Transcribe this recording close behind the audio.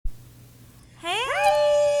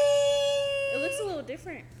a little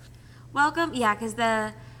different. Welcome. Yeah, because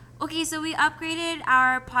so we upgraded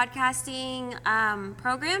our podcasting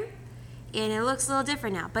program, and it looks a little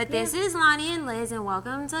different now. But this is Lonnie and Liz, and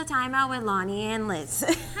welcome to Time Out with Lonnie and Liz.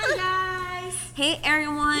 Hi, guys. Hey,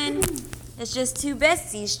 everyone. It's just two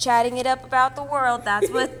besties chatting it up about the world. That's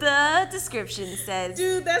what the description says.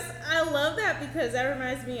 Dude, I love that because that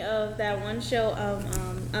reminds me of that one show,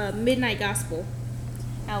 Midnight Gospel.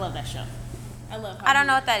 I love that show. I don't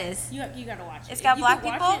know what that is. You gotta watch it. It's got You black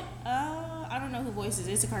can people? watch it. I don't know who voices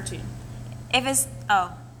it. It's a cartoon. If it's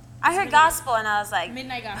I heard gospel and I was like,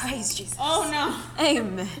 Midnight Gospel. praise Jesus. Oh no.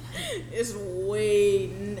 Amen. It's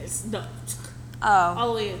no. Oh. All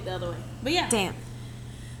the way the other way. But yeah. Damn.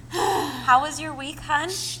 How was your week, hun?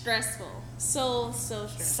 Stressful. So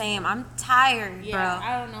stressful. Same. I'm tired, Yeah, bro.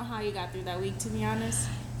 I don't know how you got through that week, to be honest.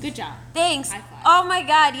 Good job. Thanks. High five. Oh my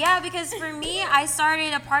God, yeah, because for me, I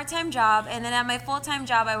started a part-time job, and then at my full-time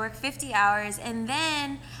job, I worked 50 hours, and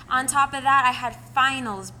then on top of that, I had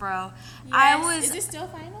finals, bro. Yes. Is it still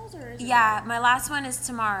finals or is it? Yeah, my last one is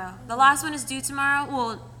tomorrow. The last one is due tomorrow.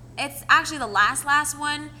 Well, it's actually the last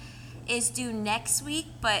one is due next week,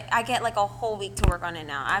 but I get like a whole week to work on it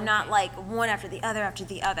now. I'm not like one after the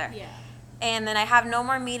other. Yeah. And then I have no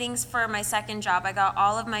more meetings for my second job. I got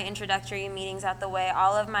all of my introductory meetings out the way,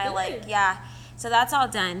 all of my Good. so that's all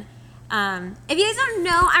done. If you guys don't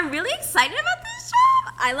know, I'm really excited about this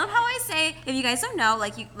job. I love how I say, if you guys don't know,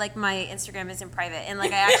 like my Instagram is in private and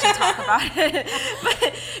like I actually talk about it.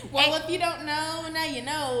 Well, if you don't know, now you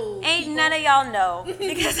know. Ain't none of y'all know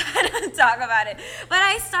because I don't talk about it. But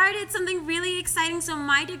I started something really exciting. So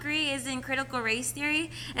my degree is in critical race theory,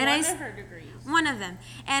 and One of her degrees. one of them.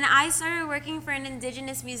 And I started working for an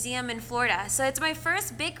indigenous museum in Florida. So it's my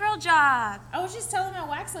first big girl job. I was just telling my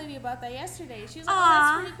wax lady about that yesterday. She was like, Aw.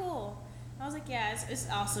 "Oh, that's pretty cool." I was like, "Yeah, it's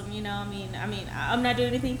awesome." You know, I mean, I'm not doing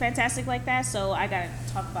anything fantastic like that, so I gotta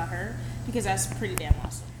talk about her because that's pretty damn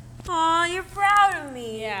awesome. Aw, you're proud of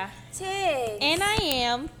me. Yeah. Tig. And I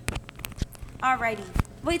am. Alrighty.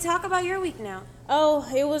 Wait, talk about your week now. Oh,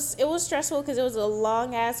 it was stressful because it was a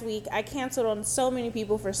long ass week. I canceled on so many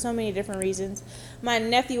people for so many different reasons. My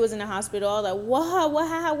nephew was in the hospital. I was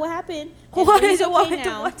like, what happened? And he's okay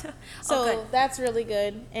now. So good. that's really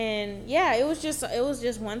good. And yeah, it was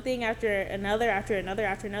just one thing after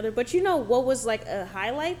another. But you know what was like a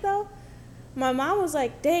highlight though? My mom was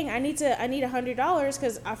like, "Dang, I need $100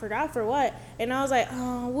 because I forgot for what." And I was like,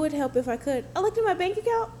 "Oh, it would help if I could." I looked at my bank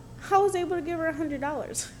account. I was able to give her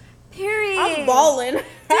 $100. Period. I'm balling.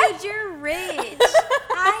 Dude, you're rich.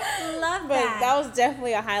 I love But that. that was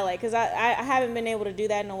definitely a highlight because I haven't been able to do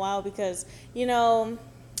that in a while because, you know,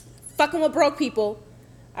 fucking with broke people,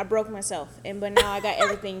 I broke myself. But now I got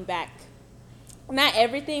everything back. Not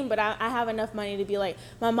everything, but I have enough money to be like,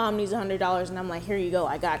 my mom needs $100, and I'm like, here you go,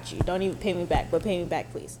 I got you. Don't even pay me back, but pay me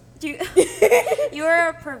back, please. You're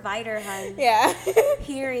a provider, hun. Yeah.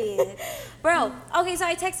 Period. Bro, okay, so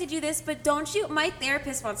I texted you this, but my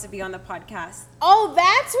therapist wants to be on the podcast. Oh,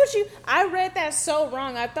 that's what I read that so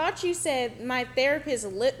wrong. I thought you said my therapist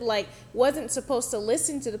wasn't supposed to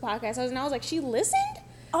listen to the podcast. And I was like, she listened?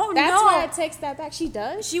 Oh, That's no. why I text that back. She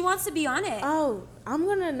does? She wants to be on it. Oh, I'm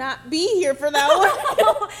gonna not be here for that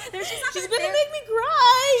one. She's gonna make me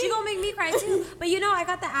cry. She's gonna make me cry too. But you know, I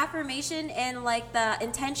got the affirmation and like the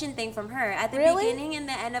intention thing from her at the Really? beginning and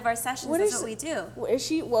the end of our sessions. That's what we do. Is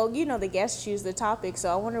she? Well, you know, the guests choose the topic, so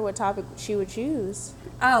I wonder what topic she would choose.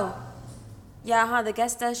 Oh, yeah, the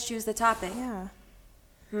guest does choose the topic. Yeah.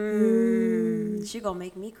 She gonna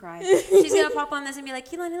make me cry. She's gonna pop on this and be like,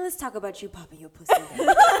 Kehlani, let's talk about you popping your pussy.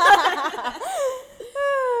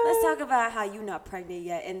 Let's talk about how you not pregnant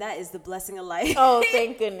yet, and that is the blessing of life. Oh,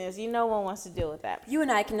 thank goodness. No one wants to deal with that. You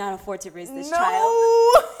and I cannot afford to raise this No. child.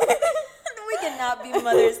 We cannot be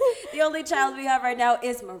mothers. The only child we have right now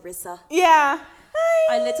is Marissa, Yeah.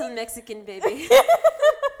 our little Mexican baby.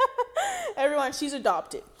 Everyone, she's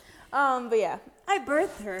adopted. But yeah, I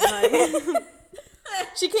birthed her, honey.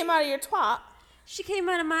 she came out of your twat. She came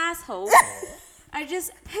out of my asshole. I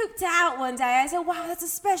just pooped out one day. I said, wow, that's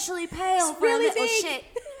especially pale for really a little big. shit.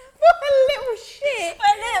 What a little shit. For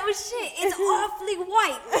a little shit. It's awfully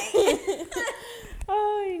white, man.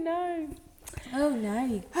 Oh, no. Oh,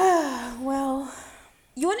 no. Well,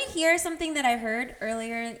 You want to hear something that I heard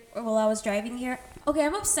earlier while I was driving here? Okay,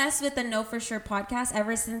 I'm obsessed with the Know For Sure podcast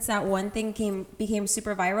ever since that one thing became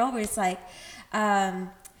super viral where it's like,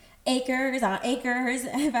 acres on acres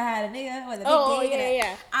if I had a nigga with a big dick.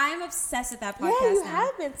 Yeah. I'm obsessed with that podcast Yeah, you now.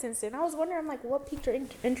 have been since then. I was wondering, like, what piqued your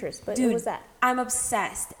interest, but Dude, it was that. I'm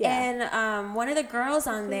obsessed. Yeah. And one of the girls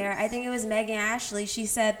on there, I think it was Megan Ashley, she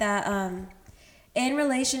said that In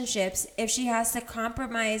relationships, if she has to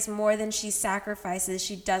compromise more than she sacrifices,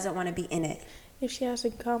 she doesn't want to be in it. If she has to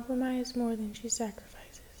compromise more than she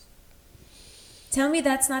sacrifices. Tell me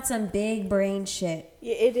that's not some big brain shit.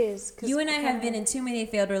 Yeah, it is. You and I have been in too many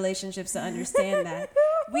failed relationships to understand that.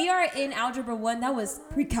 We are in Algebra 1. That was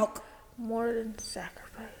pre-calc. More than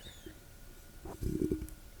sacrifice.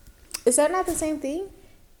 Is that not the same thing?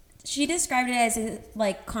 She described it as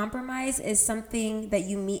like compromise is something that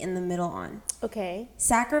you meet in the middle on. Okay.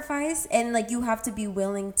 Sacrifice, and like you have to be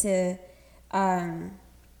willing to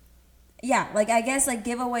like I guess like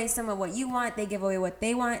give away some of what you want, they give away what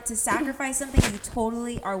they want. To sacrifice something, you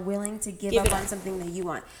totally are willing to give up on something that you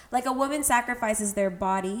want. Like a woman sacrifices their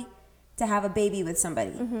body to have a baby with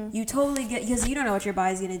somebody. Mm-hmm. You totally get, because you don't know what your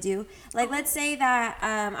body's gonna do. Like let's say that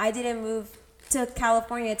I didn't move to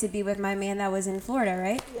California to be with my man that was in Florida,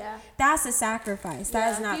 right? Yeah. That's a sacrifice.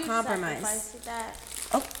 That is not compromise.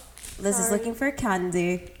 Oh, Liz is looking for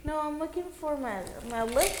candy. No, I'm looking for my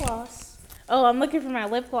lip gloss. Oh, I'm looking for my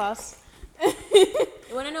lip gloss. You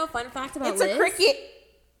want to know a fun fact about Liz? It's a cricket.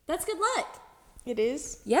 That's good luck. It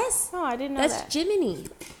is? Yes. Oh, I didn't know that. That's Jiminy.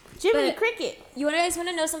 Jiminy Cricket. You guys want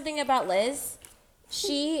to know something about Liz?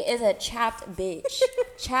 She is a chapped bitch.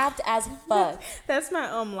 Chapped as fuck. That's my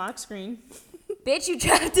lock screen. Bitch, you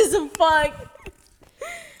chapped as a fuck.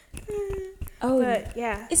 Oh, but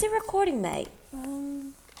yeah. Is it recording, mate?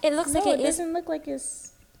 It looks like it is. It doesn't look like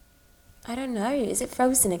it's. I don't know. Is it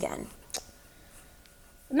frozen again?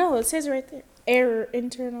 No, it says right there. Error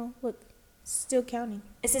internal. Look, still counting.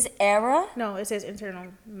 It says error? No, it says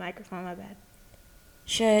internal microphone. My bad.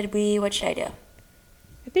 What should I do?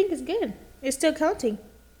 I think it's good. It's still counting.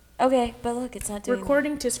 Okay, but look, it's not doing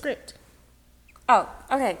recording to script. Oh,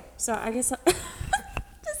 okay. So I guess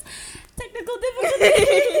just technical difficulty.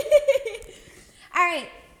 All right.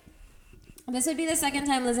 This would be the second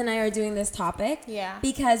time Liz and I are doing this topic. Yeah.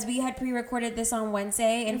 Because we had pre-recorded this on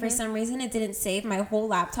Wednesday, and for some reason it didn't save. My whole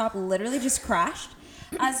laptop literally just crashed.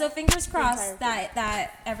 So fingers crossed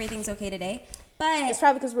that everything's okay today. But it's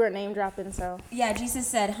probably because we were name dropping, so. Yeah, Jesus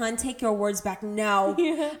said, "Hun, take your words back now."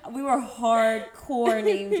 Yeah. We were hardcore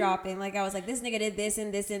name dropping. Like, I was like, this nigga did this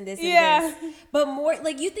and this and this and this. But more,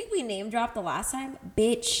 like, you think we name dropped the last time?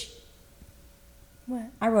 Bitch. What?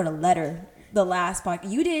 I wrote a letter the last podcast.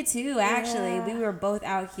 You did too, actually. Yeah. We were both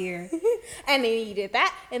out here. And then he did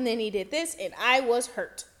that, and then he did this, and I was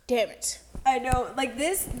hurt. Damn it. I know. Like,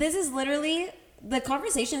 this is literally... The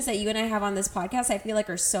conversations that you and I have on this podcast, I feel like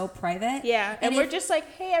are so private. Yeah, and we're just like,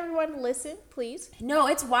 hey, everyone, listen, please. No,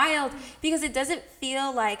 it's wild because it doesn't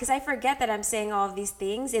feel like, because I forget that I'm saying all of these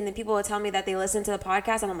things, and then people will tell me that they listen to the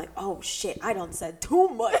podcast, and I'm like, oh, shit, I done said too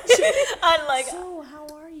much. I'm like, so how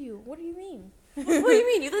are you? What do you mean? What do you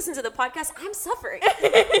mean? You listen to the podcast? I'm suffering.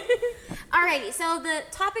 Alrighty, so the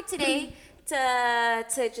topic today,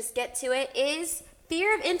 to just get to it, is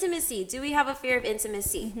fear of intimacy. Do we have a fear of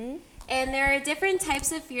intimacy? Mm-hmm. And there are different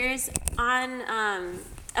types of fears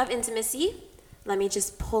of intimacy. Let me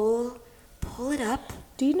just pull it up.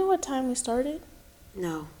 Do you know what time we started?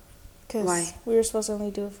 No. Because we were supposed to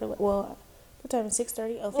only do it for, what time is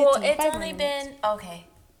 6:30? Oh, 15, well, it's only been, okay.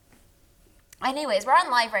 Anyways, we're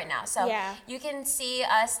on live right now. So yeah. You can see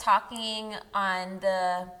us talking on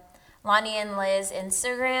the Lonnie and Liz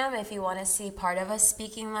Instagram if you want to see part of us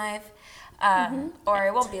speaking live. Or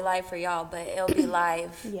it won't be live for y'all, but it'll be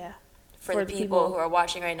live. Yeah. For the people who are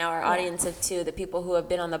watching right now, our audience of two, the people who have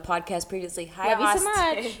been on the podcast previously. Hi, love you so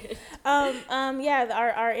much.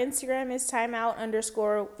 Our Instagram is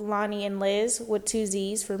timeout_Lonnie and Liz with 2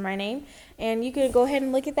 Z's for my name. And you can go ahead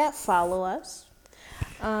and look at that. Follow us.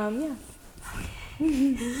 Yeah.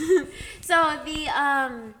 So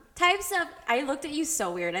the types of, I looked at you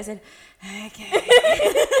so weird. I said, okay.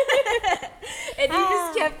 And you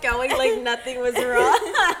just kept going like nothing was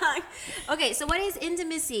wrong. Okay, so what is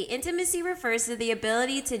intimacy? Intimacy refers to the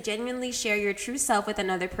ability to genuinely share your true self with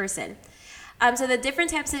another person. So the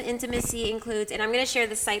different types of intimacy includes, and I'm going to share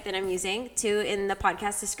the site that I'm using too in the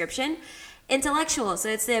podcast description. Intellectual, so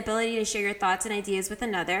it's the ability to share your thoughts and ideas with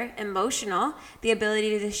another. Emotional, the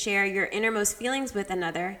ability to share your innermost feelings with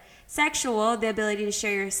another. Sexual, the ability to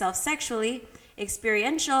share yourself sexually.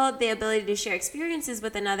 Experiential, the ability to share experiences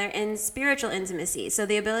with another. And spiritual intimacy, so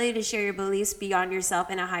the ability to share your beliefs beyond yourself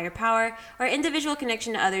and a higher power or individual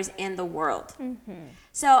connection to others and the world. Mm-hmm.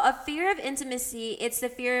 So a fear of intimacy,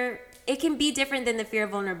 it can be different than the fear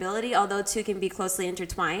of vulnerability, although two can be closely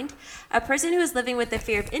intertwined. A person who is living with the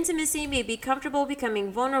fear of intimacy may be comfortable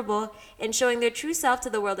becoming vulnerable and showing their true self to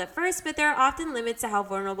the world at first, but there are often limits to how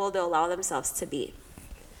vulnerable they'll allow themselves to be.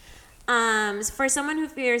 For someone who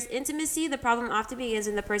fears intimacy, the problem often begins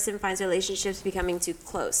when the person finds relationships becoming too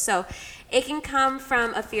close. So it can come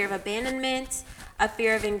from a fear of abandonment, a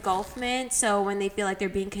fear of engulfment. So when they feel like they're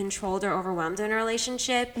being controlled or overwhelmed in a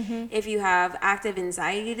relationship, if you have active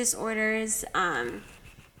anxiety disorders,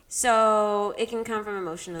 so it can come from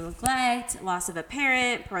emotional neglect, loss of a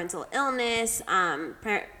parent, parental illness,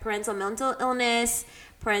 parental mental illness,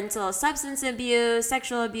 parental substance abuse,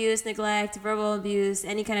 sexual abuse, neglect, verbal abuse,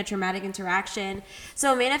 any kind of traumatic interaction.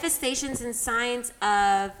 So manifestations and signs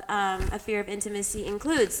of a fear of intimacy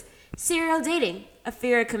includes serial dating, a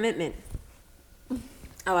fear of commitment.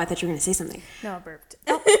 Oh, I thought you were going to say something. No, I burped.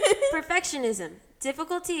 Perfectionism,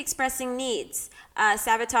 difficulty expressing needs,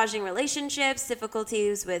 sabotaging relationships,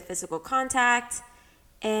 difficulties with physical contact,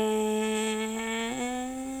 and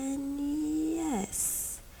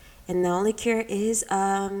yes. And the only cure is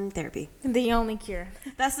therapy. The only cure.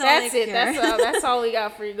 That's the only cure. That's all we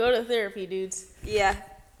got for you. Go to therapy, dudes. Yeah.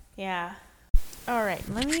 Yeah. All right.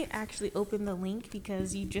 Let me actually open the link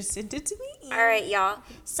because you just sent it to me. All right, y'all.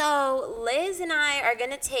 So Liz and I are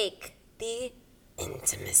going to take the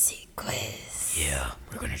intimacy quiz. Yeah,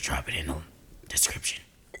 we're gonna drop it in the description.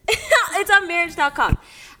 It's on marriage.com.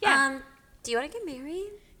 Yeah. Do you want to get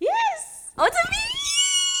married? Yes. Oh, to me?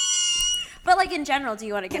 But like in general, do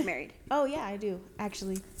you want to get married? Oh yeah, I do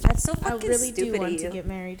actually. That's so I fucking really stupid do want of you. to get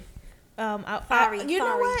married. You know Sorry.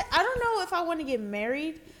 what? I don't know if I want to get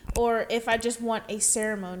married or if I just want a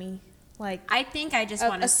ceremony, like I think I just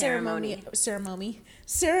want a ceremony.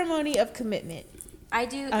 Ceremony of commitment. I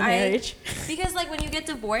do. A marriage. Because like when you get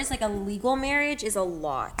divorced, like a legal marriage is a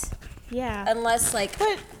lot. Yeah. Unless like.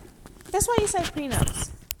 But that's why you say prenups.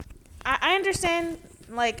 I understand.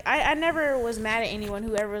 Like, I never was mad at anyone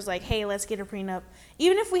who ever was like, hey, let's get a prenup.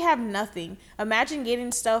 Even if we have nothing. Imagine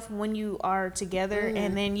getting stuff when you are together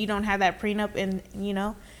and then you don't have that prenup and, you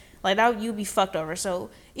know, like, that you'd be fucked over. So,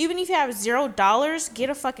 even if you have $0, get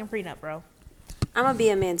a fucking prenup, bro. I'm going to be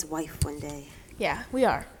a man's wife one day. Yeah, we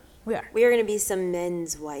are. We are. We are going to be some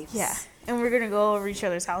men's wives. Yeah. And we're going to go over each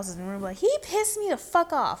other's houses and we're like, he pissed me the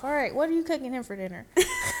fuck off. All right, what are you cooking him for dinner?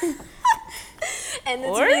 And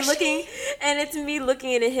Or it's me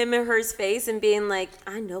looking at him and her's face and being like,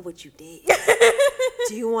 I know what you did.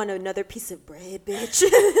 Do you want another piece of bread, bitch?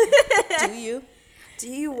 Do you? Do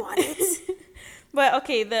you want it? But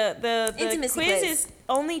okay, the Intimacy quiz quiz. is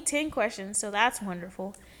only 10 questions, so that's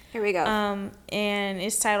wonderful. Here we go. And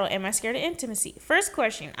it's titled, Am I Scared of Intimacy? First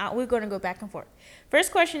question, we're going to go back and forth.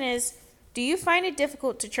 First question is, do you find it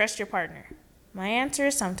difficult to trust your partner? My answer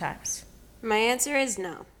is sometimes. My answer is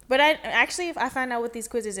no. But if I find out with these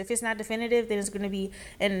quizzes, if it's not definitive, then it's going to be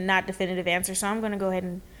a not definitive answer. So I'm going to go ahead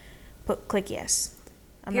and click yes.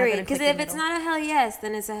 Period. Because if it's not a hell yes,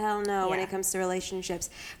 then it's a hell no when Yeah. it comes to relationships.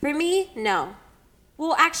 For me, no.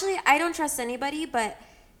 Well, actually, I don't trust anybody, but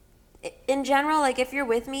in general, like if you're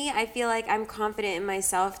with me, I feel like I'm confident in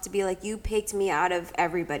myself to be like, you picked me out of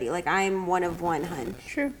everybody. Like I'm one of one, hun.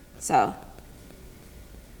 True. So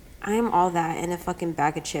I am all that in a fucking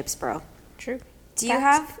bag of chips, bro. True. Do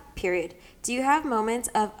you have moments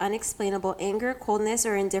of unexplainable anger, coldness,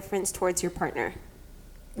 or indifference towards your partner?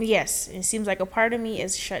 Yes. It seems like a part of me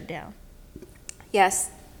is shut down.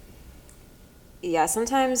 Yes. Yeah,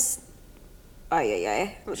 sometimes. Oh,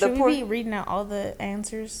 yeah. Should we be reading out all the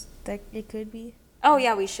answers that it could be? Oh,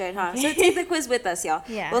 yeah, we should, huh? So take the quiz with us, y'all.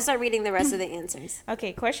 Yeah. We'll start reading the rest of the answers.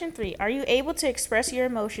 Okay, question 3. Are you able to express your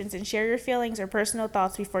emotions and share your feelings or personal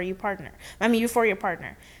thoughts before your partner?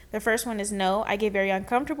 The first one is no. I get very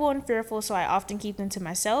uncomfortable and fearful, so I often keep them to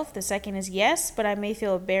myself. The second is yes, but I may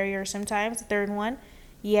feel a barrier sometimes. The third one,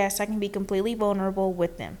 yes, I can be completely vulnerable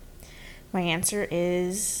with them. My answer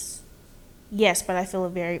is yes, but I feel a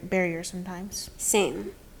barrier sometimes.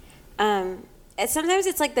 Same. Sometimes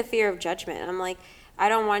it's like the fear of judgment. I'm like, I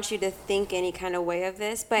don't want you to think any kind of way of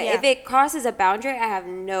this, but Yeah. if it crosses a boundary, I have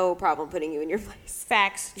no problem putting you in your place.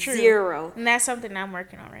 Facts. True. 0. And that's something I'm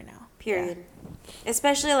working on right now. Period.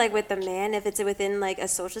 Especially like with the man, if it's within like a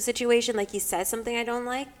social situation, like he says something I don't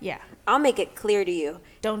like, Yeah. I'll make it clear to you.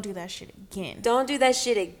 Don't do that shit again. Don't do that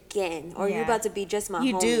shit again, or you're Yeah. about to be just my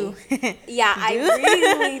You homie. do. Yeah, I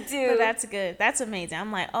really do. But that's good. That's amazing.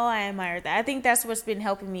 I'm like, oh, I admire that. I think that's what's been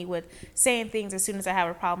helping me with saying things as soon as I have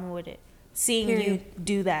a problem with it. Seeing you Period.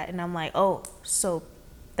 do that, and I'm like, oh, so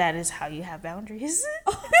that is how you have boundaries.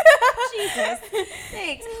 Jesus.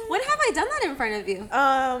 Thanks. When have I done that in front of you?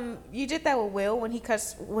 You did that with Will when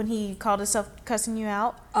he called himself cussing you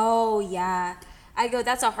out. Oh, yeah. I go,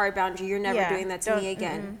 that's a hard boundary. You're never doing that to me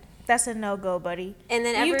again. That's a no-go, buddy. And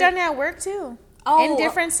then You've done that at work too. Oh, In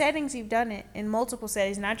different settings, you've done it. In multiple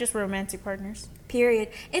settings, not just romantic partners. period.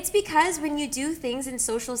 It's because when you do things in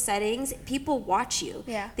social settings, people watch you.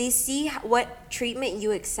 Yeah. They see what treatment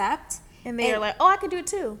you accept. And they are like, oh, I could do it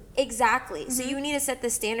too. Exactly. So you need to set the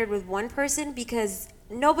standard with one person because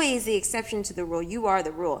nobody is the exception to the rule. You are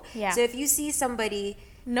the rule. Yeah. So if you see somebody...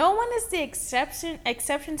 No one is the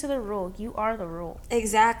exception to the rule. You are the rule.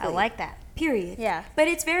 Exactly. I like that. Period. Yeah. But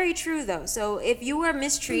it's very true though. So if you are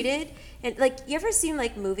mistreated, and like you ever seen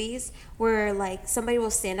like movies where like somebody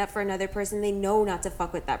will stand up for another person, they know not to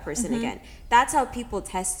fuck with that person again. That's how people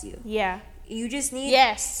test you. Yeah. You just need...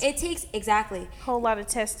 Yes. It takes... Exactly. Whole lot of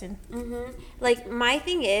testing. Like my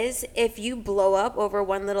thing is, if you blow up over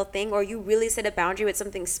one little thing or you really set a boundary with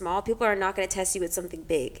something small, people are not going to test you with something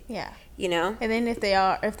big. Yeah. You know? And then if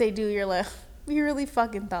they do, you're like, you really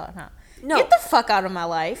fucking thought, huh? No. Get the fuck out of my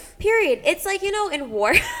life. Period. It's like, you know, in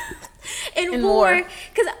war. in war. war.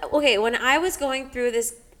 Because, okay, when I was going through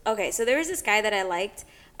this... Okay, so there was this guy that I liked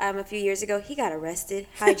a few years ago. He got arrested.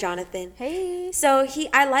 Hi, Jonathan. Hey. So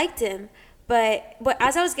I liked him. But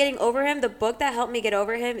as I was getting over him, the book that helped me get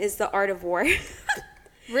over him is The Art of War.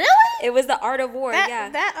 Really? It was The Art of War, yeah.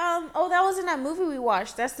 That was in that movie we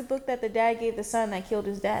watched. That's the book that the dad gave the son that killed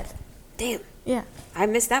his dad. Damn. Yeah. I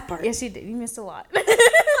missed that part. Yes, you did. You missed a lot.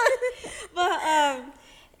 But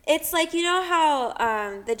it's like, you know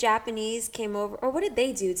how the Japanese came over, or what did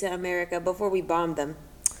they do to America before we bombed them?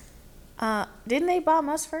 Didn't they bomb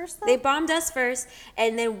us first, though? They bombed us first,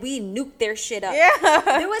 and then we nuked their shit up.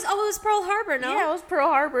 Yeah. It was Pearl Harbor, no? Yeah, it was Pearl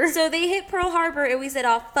Harbor. So they hit Pearl Harbor, and we said,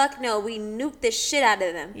 oh, fuck no, we nuked the shit out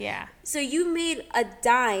of them. Yeah. So you made a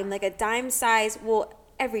dime, like a dime size, well,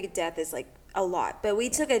 every death is like a lot, but we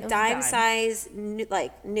took a dime size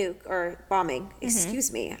nuke or bombing.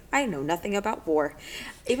 Excuse me, I know nothing about war,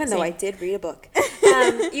 even though I did read a book.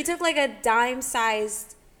 You took like a dime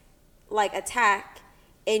sized like attack,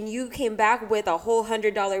 and you came back with a whole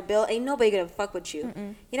 $100 bill. Ain't nobody gonna fuck with you.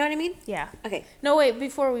 You know what I mean? Yeah. Okay. No, wait,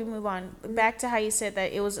 before we move on, back to how you said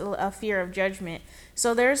that it was a fear of judgment.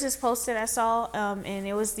 So there's this post that I saw, and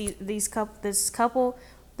it was this couple,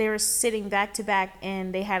 they were sitting back to back,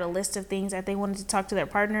 and they had a list of things that they wanted to talk to their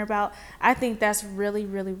partner about. I think that's really,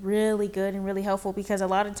 really, really good and really helpful, because a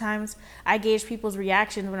lot of times I gauge people's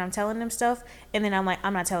reactions when I'm telling them stuff, and then I'm like,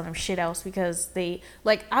 I'm not telling them shit else, because they,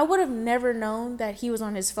 like, I would have never known that he was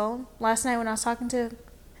on his phone last night when I was talking to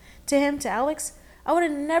Alex. I would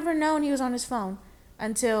have never known he was on his phone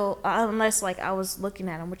until, unless, like, I was looking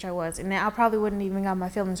at him, which I was, and I probably wouldn't even got my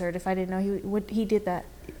feelings hurt if I didn't know he did that.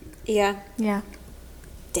 Yeah. Yeah.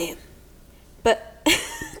 Damn. But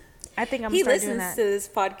I think I'm he start doing listens that. to this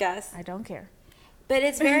podcast. I don't care. But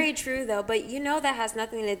it's very true, though. But you know that has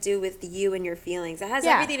nothing to do with you and your feelings. It has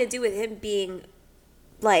Yeah. everything to do with him being,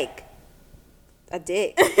 like, a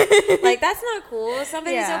dick. Like, that's not cool.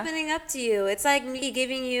 Somebody's Yeah. opening up to you. It's like me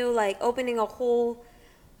giving you, like, opening a whole,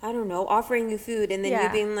 I don't know, offering you food, and then you Yeah.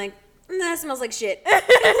 being like, that smells like shit.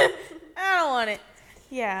 I don't want it.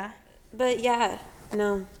 Yeah. But, yeah,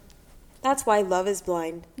 no. That's why love is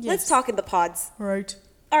blind. Yes. Let's talk in the pods. Right.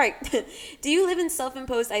 All right. Do you live in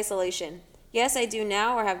self-imposed isolation? Yes, I do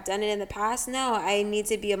now, or have done it in the past. No, I need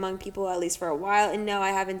to be among people at least for a while, and no,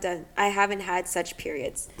 I haven't had such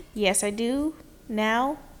periods. Yes, I do.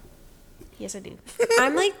 Now. Yes, I do.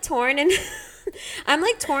 I'm like torn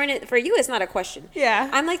for you. It's not a question. Yeah.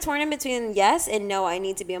 I'm like torn in between yes and no. I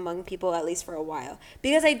need to be among people at least for a while,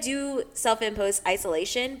 because I do self-impose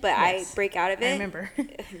isolation, but Yes. I break out of it. I remember.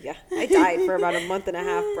 Yeah, I died for about a month and a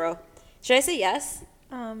half, bro. Should I say yes?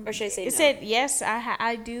 Or should I say It no? said yes.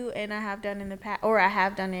 I do, and I have done in the past, or I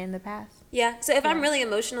have done it in the past. Yeah. So if I'm really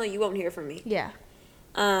emotional, you won't hear from me. Yeah.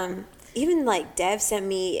 Even like Dev sent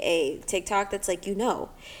me a TikTok that's like,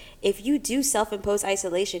 if you do self-imposed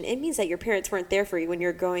isolation, it means that your parents weren't there for you when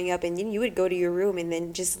you're growing up, and you would go to your room and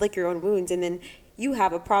then just lick your own wounds, and then you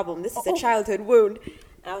have a problem. This is a childhood wound.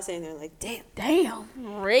 And I was sitting there like, damn.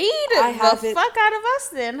 Read I the haven't- fuck out of us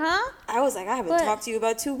then, huh? I was like, I haven't But- talked to you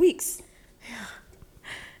about 2 weeks.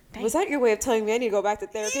 Was that your way of telling me I need to go back to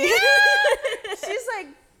therapy? She's like,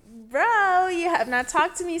 bro, you have not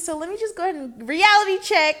talked to me, so let me just go ahead and reality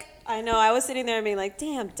check. I know. I was sitting there being like,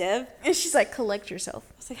 damn, Dev. And she's like, collect yourself.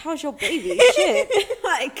 I was like, how's your baby? Shit.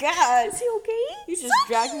 My God. Is he okay? You just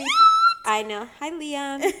dragged me. I know. Hi,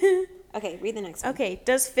 Liam. Okay, read the next one. Okay,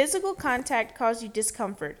 does physical contact cause you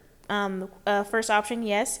discomfort? First option,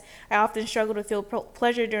 yes. I often struggle to feel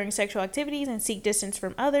pleasure during sexual activities and seek distance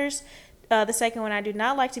from others. The second one, I do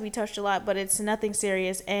not like to be touched a lot, but it's nothing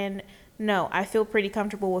serious. And no, I feel pretty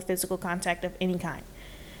comfortable with physical contact of any kind.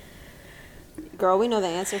 Girl, we know the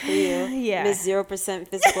answer for you. Yeah. Miss 0%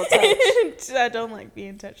 physical touch. I don't like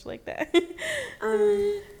being touched like that.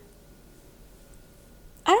 I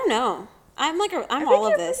don't know. I'm I all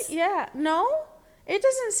think of this. Yeah. No? It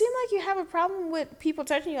doesn't seem like you have a problem with people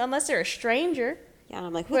touching you unless they're a stranger. Yeah, and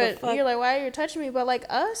I'm like, who the But fuck? you're like, why are you touching me? But like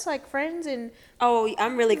us, like friends, and Oh,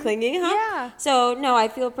 I'm really clingy, huh? Yeah. So, no, I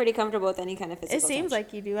feel pretty comfortable with any kind of physical it seems touch.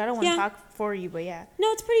 like you do. I don't want to Yeah. talk for you, but yeah. No,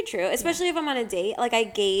 it's pretty true. Especially if I'm on a date. Like, I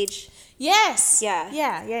gauge. Yes. Yeah.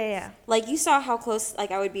 Yeah. Like, you saw how close,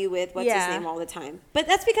 like, I would be with what's his Yeah. name all the time. But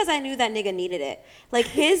that's because I knew that nigga needed it. Like,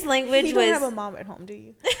 his language You was... don't have a mom at home, do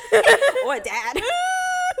you? or a dad.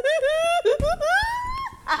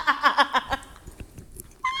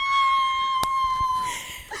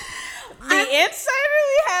 The insider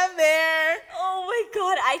we have there. Oh my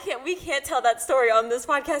god, we can't tell that story on this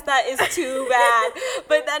podcast. That is too bad.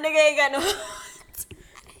 But that nigga ain't got no...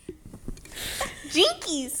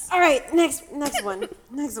 Jinkies. All right, next one.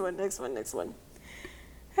 Next one.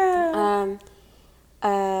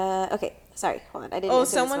 Okay, sorry, hold on. I didn't. Oh, answer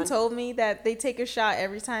this someone one. told me that they take a shot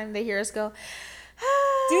every time they hear us go.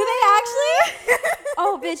 Do they actually?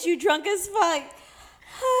 Oh, bitch, you drunk as fuck.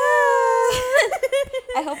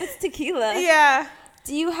 I hope it's tequila. Yeah.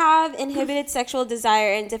 Do you have inhibited sexual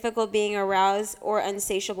desire and difficult being aroused or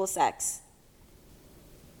unsatiable sex?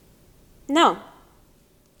 No.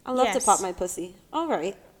 I love to Yes. pop my pussy. All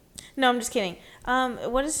right. No, I'm just kidding.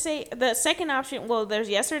 What does it say? The second option, well, there's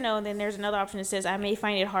yes or no, and then there's another option that says I may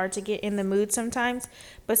find it hard to get in the mood sometimes,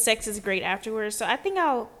 but sex is great afterwards. So I think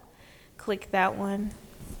I'll click that one,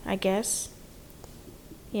 I guess.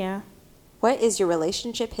 Yeah. What is your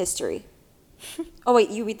relationship history? Oh,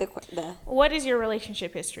 wait, you read the... What is your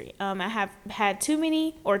relationship history? I have had too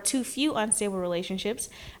many or too few unstable relationships.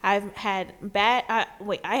 I have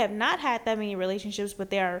not had that many relationships,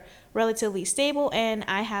 but they are relatively stable, and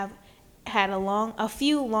I have had a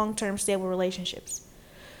few long-term stable relationships.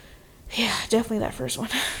 Yeah, definitely that first one.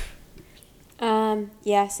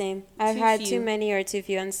 Yeah, same. I've Too had few. too many or too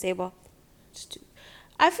few unstable.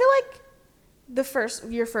 I feel like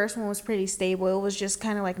your first one was pretty stable. It was just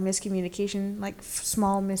kind of like miscommunication, like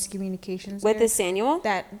small miscommunications With there. the Samuel?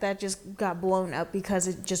 that just got blown up because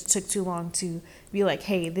it just took too long to be like,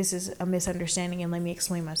 hey, this is a misunderstanding and let me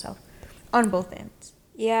explain myself on both ends.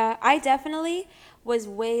 Yeah, I definitely was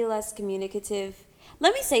way less communicative.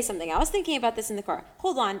 Let me say something. I was thinking about this in the car.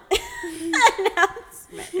 Hold on.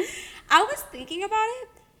 Announcement. I was thinking about it.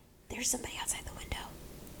 There's somebody outside the window.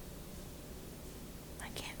 I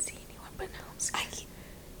can't see anyone, but no, I'm scared.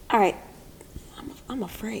 All right. I'm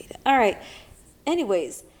afraid. All right.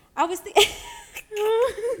 Anyways, I was thinking...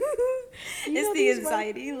 It's the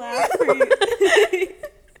anxiety laugh for you.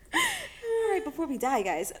 All right, before we die,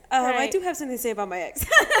 guys, I Right. do have something to say about my ex.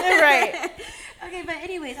 Right. Okay, but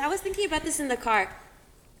anyways, I was thinking about this in the car.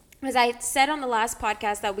 Because I said on the last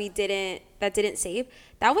podcast that didn't save,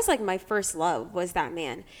 that was like my first love was that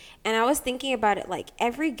man. And I was thinking about it, like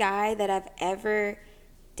every guy that I've ever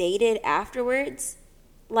dated afterwards,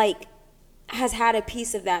 like has had a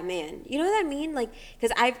piece of that man. You know what I mean? Like,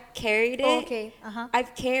 because I've carried it. Oh, okay.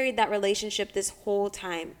 I've carried that relationship this whole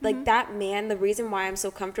time. Like that man, the reason why I'm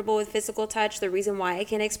so comfortable with physical touch, the reason why I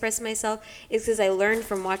can express myself is because I learned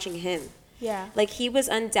from watching him. Yeah. Like, he was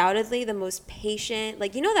undoubtedly the most patient.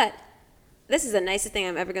 Like, you know that, this is the nicest thing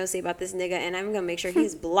I'm ever going to say about this nigga, and I'm going to make sure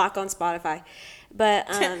he's blocked on Spotify. But,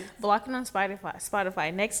 Blocking on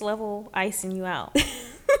Spotify. Next level icing you out.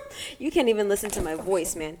 you can't even listen to my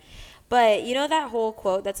voice, man. But, you know that whole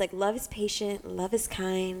quote that's like, love is patient, love is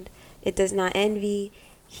kind, it does not envy.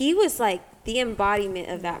 He was, like, the embodiment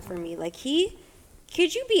of that for me. Like,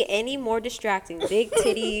 could you be any more distracting? Big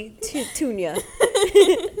titty Tunya.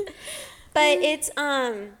 But it's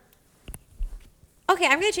okay,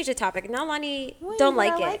 I'm gonna change the topic. Now Lonnie Wait, don't but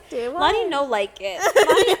like I it. liked it. Why? Lonnie no like it.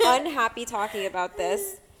 Lonnie unhappy talking about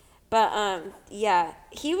this. But yeah,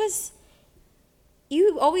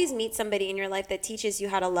 you always meet somebody in your life that teaches you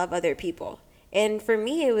how to love other people. And for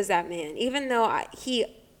me it was that man. Even though he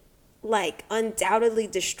like undoubtedly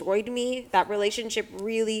destroyed me, that relationship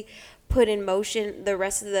really put in motion the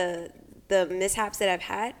rest of the mishaps that I've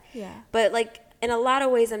had. Yeah. But like in a lot of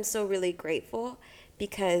ways, I'm so really grateful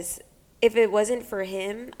because if it wasn't for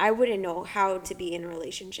him, I wouldn't know how to be in a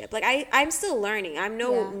relationship. Like I'm still learning. I'm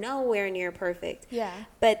nowhere near perfect. Yeah.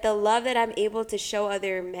 But the love that I'm able to show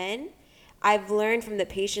other men, I've learned from the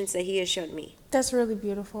patience that he has shown me. That's really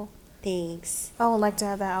beautiful. Thanks. I would like to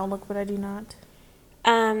have that outlook, but I do not.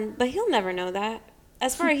 But he'll never know that.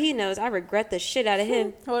 As far as he knows, I regret the shit out of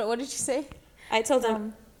him. What did you say? I told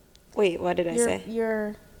him. Wait, what did I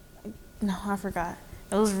say? No, I forgot.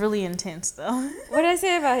 It was really intense though. What did I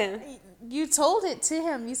say about him? You told it to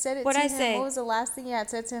him. You said it What'd to I him. say? What was the last thing you had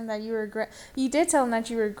said to him that you regret? You did tell him that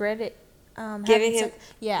you regretted Giving having him.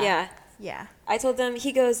 Yeah. Yeah. Yeah. I told him.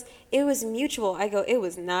 He goes, "It was mutual." I go, "It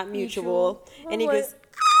was not mutual." And he What? goes,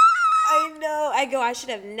 I know. I go, "I should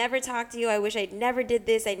have never talked to you. I wish I never did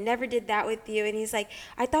this. I never did that with you." And he's like,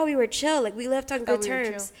 "I thought we were chill. Like, we left on good we were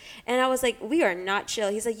terms." chill. And I was like, "We are not chill."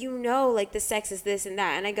 He's like, "You know, like, the sex is this and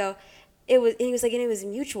that." And I go, "It was," and he was like, "And it was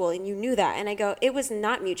mutual, and you knew that." And I go, "It was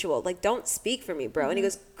not mutual. Like, don't speak for me, bro." And he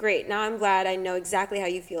goes, "Great. Now I'm glad I know exactly how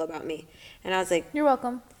you feel about me." And I was like, You're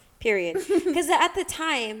welcome. period. Because at the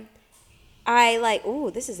time, I like, ooh,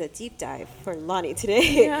 this is a deep dive for Lonnie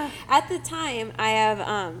today. Yeah. At the time, I have,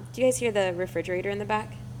 do you guys hear the refrigerator in the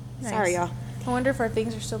back? Nice. Sorry, y'all. I wonder if our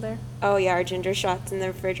things are still there. Oh, yeah, our ginger shots in the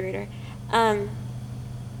refrigerator.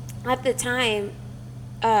 At the time,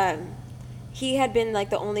 he had been like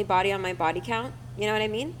the only body on my body count. You know what I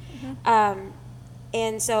mean?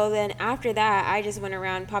 And so then after that, I just went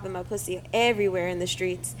around popping my pussy everywhere in the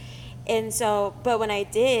streets. And so, but when I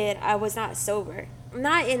did, I was not sober.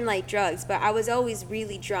 Not in like drugs, but I was always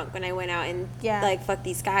really drunk when I went out and like fuck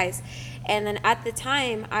these guys. And then at the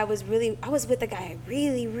time, I was with a guy I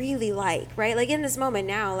really, really like, right? Like in this moment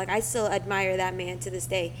now, like I still admire that man to this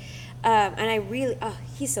day. And I really,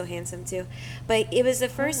 he's so handsome too. But it was the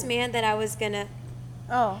first man that I was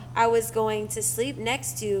going to sleep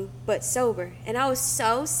next to, but sober. And I was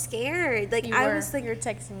so scared. Like, you were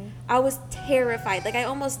texting me. I was terrified. Like, I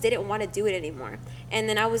almost didn't want to do it anymore. And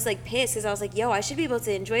then I was like pissed because I was like, yo, I should be able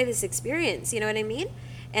to enjoy this experience. You know what I mean?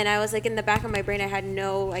 And I was like, in the back of my brain, I had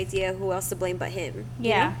no idea who else to blame but him.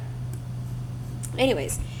 Yeah. You know?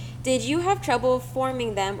 Anyways, did you have trouble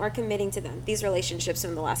forming them or committing to them? These relationships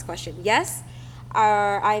from the last question. Yes.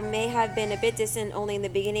 Or I may have been a bit distant only in the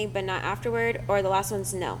beginning, but not afterward. Or the last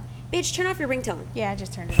one's no. Bitch, turn off your ringtone. Yeah, I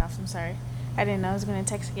just turned it off. I'm sorry. I didn't know I was going to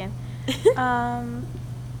text again.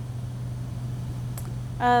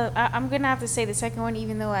 I'm going to have to say the second one,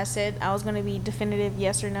 even though I said I was going to be definitive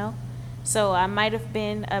yes or no. So I might have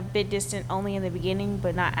been a bit distant only in the beginning,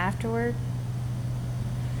 but not afterward.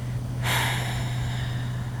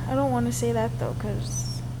 I don't want to say that, though, because...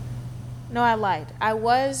 No, I lied. I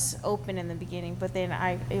was open in the beginning, but then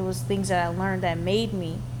it was things that I learned that made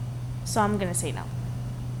me. So I'm going to say no.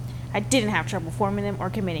 I didn't have trouble forming them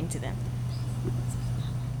or committing to them.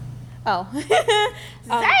 Oh.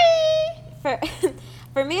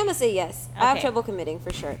 For me, I'm going to say yes. Okay. I have trouble committing,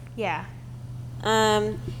 for sure. Yeah.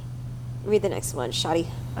 Read the next one, Shotty.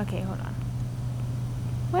 Okay, hold on.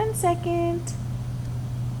 1 second.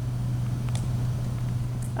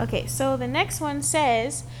 Okay, so the next one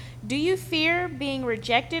says, do you fear being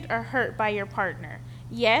rejected or hurt by your partner?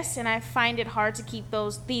 Yes, and I find it hard to keep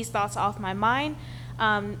these thoughts off my mind.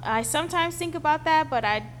 I sometimes think about that, but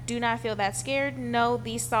I do not feel that scared. No,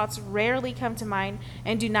 these thoughts rarely come to mind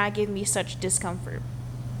and do not give me such discomfort.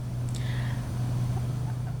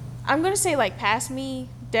 I'm going to say, like, past me,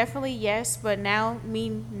 definitely yes, but now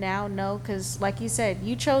no, because like you said,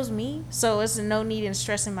 you chose me, so it's no need in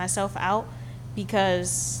stressing myself out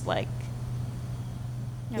because, like...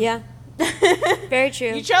 Yeah. Very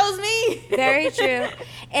true. You chose me. Very true.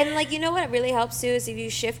 And, like, you know what really helps, too, is if you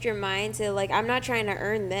shift your mind to, like, I'm not trying to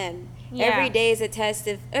earn them. Yeah. Every day is a test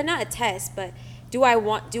of... Or not a test, but... Do I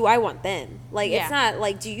want them? Like, yeah. It's not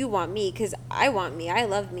like, do you want me? Because I want me. I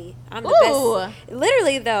love me. I'm the best.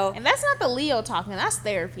 Literally, though. And that's not the Leo talking. That's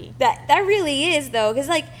therapy. That really is, though. Because,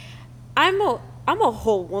 like, I'm a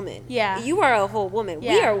whole woman. Yeah. You are a whole woman.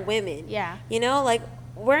 Yeah. We are women. Yeah. You know, like,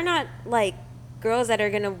 we're not, like, girls that are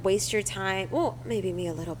going to waste your time. Well, maybe me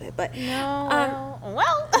a little bit, but. No.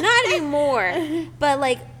 Well. Not anymore. But,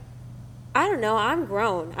 like. I don't know. I'm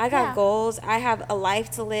grown. I got goals. I have a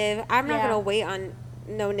life to live. I'm not going to wait on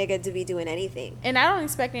no nigga to be doing anything. And I don't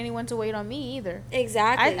expect anyone to wait on me either.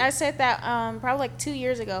 Exactly. I said that probably like 2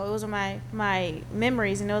 years ago. It was in my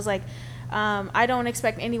memories. And it was like, I don't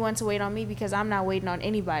expect anyone to wait on me because I'm not waiting on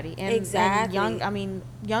anybody. And, exactly. And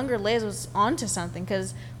younger Liz was onto something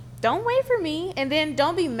because don't wait for me. And then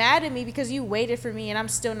don't be mad at me because you waited for me and I'm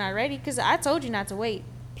still not ready because I told you not to wait.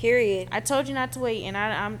 Period. I told you not to wait and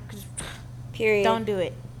I'm... Period. Don't do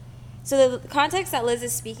it. So the context that Liz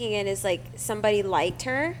is speaking in is like somebody liked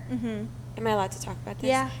her. Mm-hmm. Am I allowed to talk about this?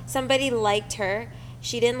 Yeah. Somebody liked her.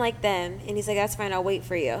 She didn't like them. And he's like, that's fine. I'll wait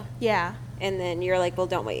for you. Yeah. And then you're like, well,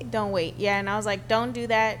 don't wait. Don't wait. Yeah. And I was like, don't do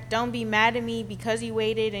that. Don't be mad at me because you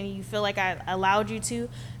waited and you feel like I allowed you to.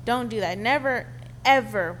 Don't do that. Never,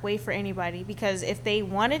 ever wait for anybody because if they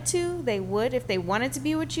wanted to, they would. If they wanted to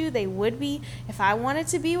be with you, they would be. If I wanted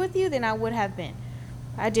to be with you, then I would have been.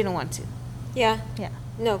 I didn't want to. Yeah. Yeah.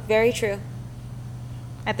 No, very true.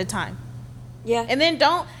 At the time. Yeah. And then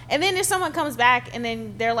if someone comes back and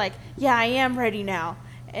then they're like, yeah, I am ready now,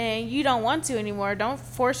 and you don't want to anymore, don't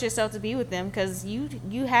force yourself to be with them, because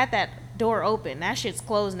you had that door open. That shit's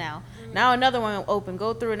closed now. Now another one open.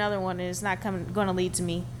 Go through another one, and it's not going to lead to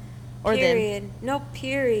me or period. them. No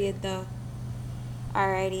period though.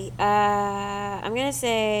 Alrighty. I'm gonna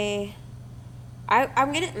say.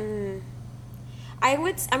 I'm gonna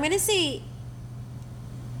say.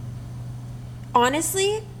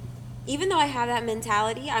 Honestly, even though I have that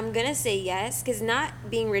mentality, I'm gonna say yes, because not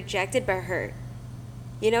being rejected but hurt.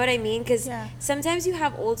 You know what I mean? Because sometimes you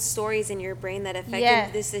have old stories in your brain that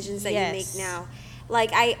affect the decisions that you make now.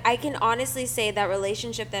 Like, I can honestly say that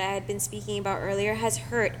relationship that I had been speaking about earlier has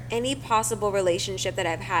hurt any possible relationship that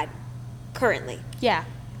I've had currently. Yeah.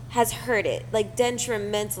 Has hurt it, like,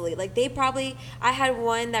 detrimentally. Like, I had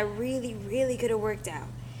one that really, really could have worked out.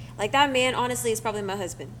 Like, that man, honestly, is probably my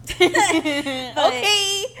husband. Okay.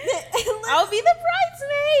 I'll be the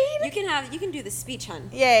bridesmaid. You can do the speech, hun.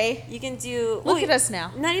 Yay. You can do... Look at us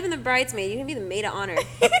now. Not even the bridesmaid. You can be the maid of honor.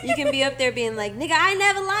 You can be up there being like, nigga, I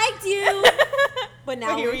never liked you. But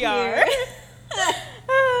now here we're we are.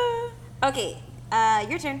 Okay,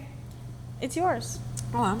 your turn. It's yours.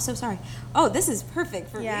 Oh, I'm so sorry. Oh, this is perfect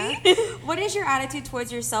for me. What is your attitude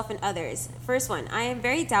towards yourself and others? First one, I am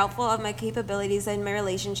very doubtful of my capabilities in my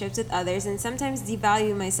relationships with others and sometimes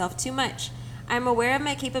devalue myself too much. I am aware of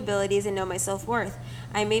my capabilities and know my self-worth.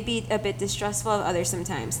 I may be a bit distrustful of others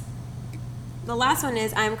sometimes. The last one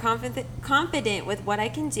is I am confident with what I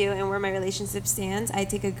can do and where my relationship stands. I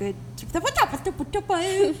take good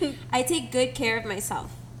care of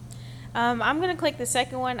myself. I'm going to click the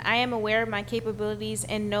second one. I am aware of my capabilities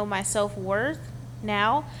and know my self-worth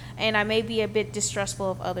now, and I may be a bit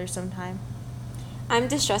distrustful of others sometime. I'm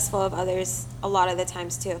distrustful of others a lot of the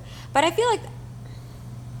times too. But I feel like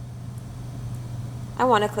I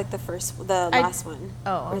want to click the last one.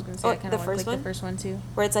 Oh, I was going to say I kind of want to click the first one too.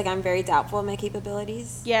 Where it's like I'm very doubtful of my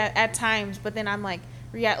capabilities. Yeah, at times, but then I'm like,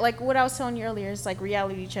 like what I was telling you earlier, it's like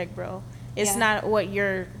reality check, bro. It's not what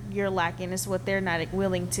you're lacking, it's what they're not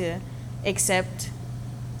willing to accept.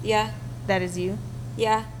 Yeah. That is you.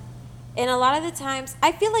 Yeah. And a lot of the times,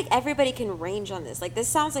 I feel like everybody can range on this. Like, this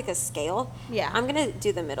sounds like a scale. Yeah. I'm going to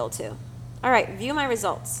do the middle, too. All right, view my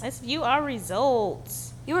results. Let's view our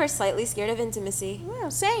results. You are slightly scared of intimacy.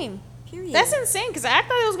 Well, same. Period. That's insane, because I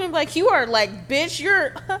thought it was going to be like, you are like, bitch,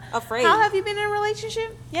 you're... afraid. How have you been in a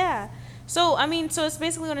relationship? Yeah. So it's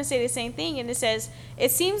basically going to say the same thing, and it says,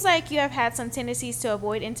 it seems like you have had some tendencies to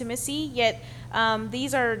avoid intimacy, yet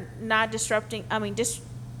these are not disrupting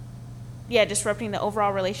the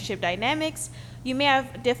overall relationship dynamics. You may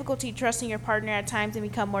have difficulty trusting your partner at times and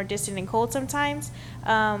become more distant and cold sometimes.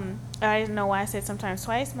 I didn't know why I said sometimes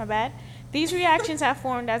twice, my bad. These reactions have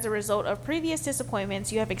formed as a result of previous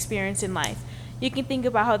disappointments you have experienced in life. You can think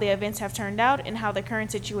about how the events have turned out and how the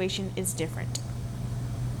current situation is different.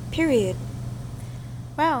 Period.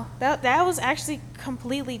 Wow, that was actually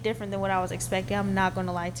completely different than what I was expecting. I'm not going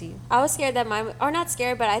to lie to you. I was scared that not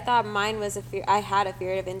scared, but I thought mine was a fear. I had a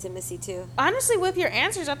fear of intimacy too. Honestly, with your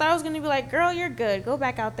answers, I thought I was going to be like, girl, you're good. Go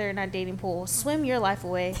back out there in that dating pool. Swim your life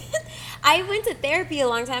away. I went to therapy a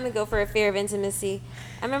long time ago for a fear of intimacy.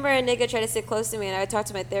 I remember a nigga tried to sit close to me, and I talked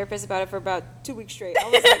to my therapist about it for about 2 weeks straight. I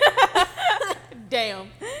was like, damn.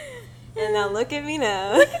 And now look at me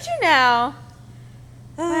now. Look at you now.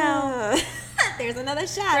 Wow. There's another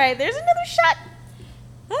shot. Right, there's another shot.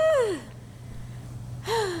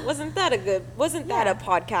 Wasn't that a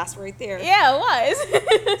podcast right there? Yeah, it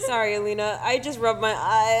was. Sorry, Alina. I just rubbed my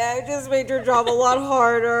eye. I just made your job a lot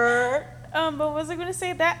harder. But what was I going to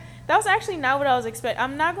say? That was actually not what I was expecting.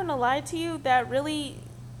 I'm not going to lie to you. That really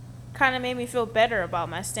kind of made me feel better about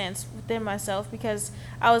my stance within myself, because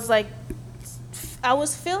I was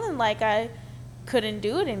feeling like I couldn't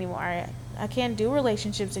do it anymore. I can't do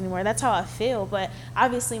relationships anymore. That's how I feel. But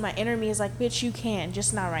obviously my inner me is like, bitch, you can,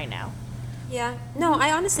 just not right now. Yeah. No,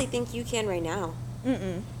 I honestly think you can right now.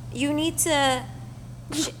 Mm-mm. You need to,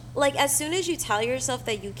 like, as soon as you tell yourself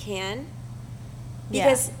that you can,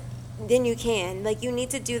 because then you can. Like, you need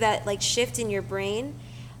to do that, like, shift in your brain.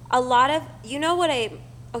 So on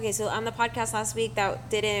the podcast last week that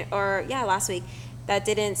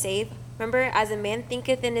didn't save. Remember, as a man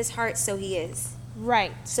thinketh in his heart, so he is.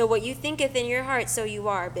 Right. So what you thinketh in your heart, so you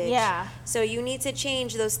are, bitch. Yeah. So you need to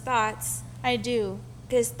change those thoughts. I do.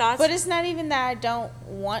 But it's not even that I don't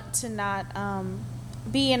want to not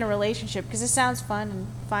be in a relationship, because it sounds fun and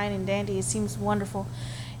fine and dandy. It seems wonderful.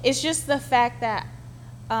 It's just the fact that,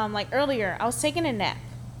 like earlier, I was taking a nap,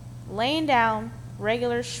 laying down,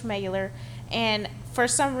 regular schmegular, and for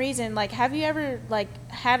some reason, like, have you ever, like,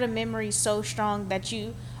 had a memory so strong that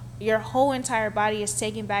you your whole entire body is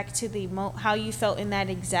taken back to the how you felt in that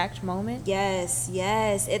exact moment. Yes.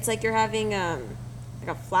 It's like you're having like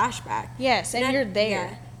a flashback. Yes, and you're there.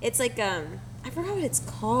 Yeah. It's like I forgot what it's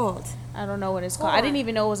called. I don't know what it's called. I didn't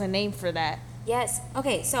even know it was a name for that. Yes.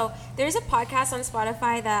 Okay, so there's a podcast on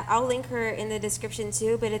Spotify that I'll link her in the description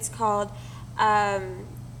too, but it's called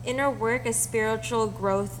Inner Work, a Spiritual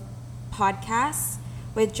Growth Podcast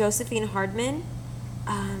with Josephine Hardman.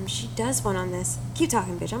 She does one on this. Keep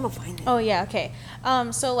talking, bitch. I'm gonna find it. Oh yeah, okay.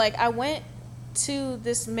 So like I went to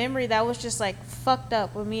this memory that was just like fucked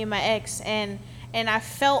up with me and my ex, and I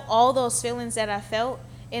felt all those feelings that I felt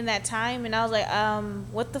in that time, and I was like,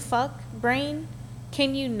 what the fuck, brain?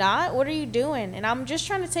 Can you not? What are you doing? And I'm just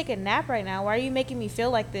trying to take a nap right now. Why are you making me feel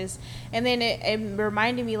like this? And then it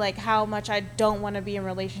reminded me like how much I don't want to be in a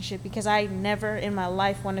relationship, because I never in my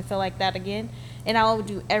life want to feel like that again. And I will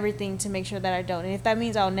do everything to make sure that I don't. And if that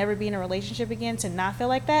means I'll never be in a relationship again to not feel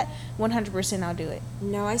like that, 100% I'll do it.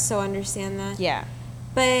 No, I so understand that. Yeah.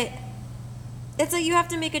 But it's like you have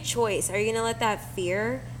to make a choice. Are you going to let that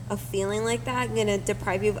fear of feeling like that going to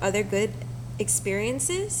deprive you of other good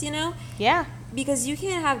experiences, you know? Yeah. Because you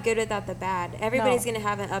can't have good without the bad. Everybody's going to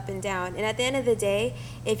have an up and down. And at the end of the day,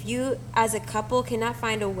 if you as a couple cannot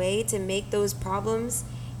find a way to make those problems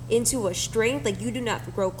into a strength, like you do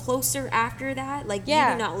not grow closer after that, like you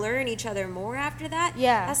do not learn each other more after that,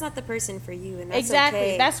 that's not the person for you. And that's exactly.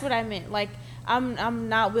 okay. That's what I meant. Like I'm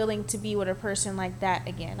not willing to be with a person like that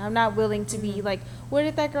again. I'm not willing to be like, what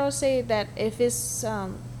did that girl say, that if it's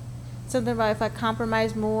something about if I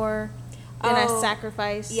compromise more then I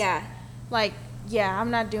sacrifice? Yeah. Like, yeah, I'm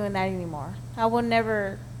not doing that anymore. I will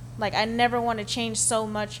never, like, I never want to change so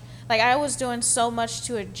much. Like, I was doing so much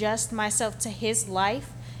to adjust myself to his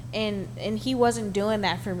life, and he wasn't doing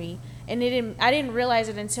that for me. And I didn't realize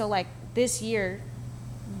it until, like, this year.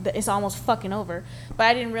 It's almost fucking over. But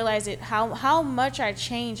I didn't realize it, how much I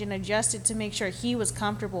changed and adjusted to make sure he was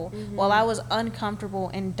comfortable while I was uncomfortable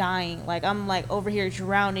and dying. Like, I'm, like, over here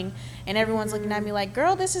drowning, and everyone's looking at me like,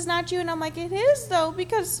 girl, this is not you. And I'm like, it is, though,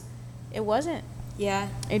 because it wasn't. Yeah.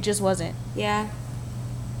 It just wasn't. Yeah.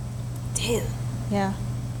 Damn. Yeah.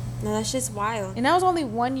 No, that's just wild. And that was only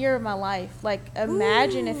 1 year of my life. Like,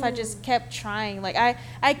 imagine if I just kept trying. Like,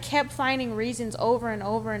 I kept finding reasons over and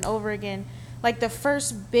over and over again. Like, the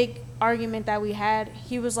first big argument that we had,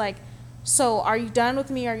 he was like, so are you done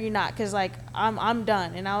with me or are you not? Because, like, I'm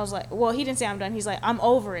done. And I was like, well, he didn't say I'm done. He's like, I'm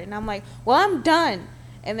over it. And I'm like, well, I'm done.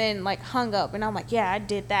 And then, like, hung up. And I'm like, yeah, I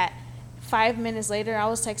did that. 5 minutes later, I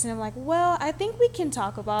was texting him like, well, I think we can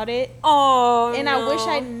talk about it. Oh, and no. I wish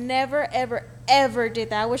I never, ever, ever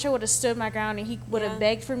did that. I wish I would have stood my ground and he would have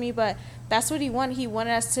begged for me, but that's what he wanted. He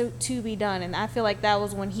wanted us to be done. And I feel like that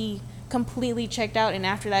was when he completely checked out, and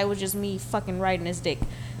after that, it was just me fucking riding his dick.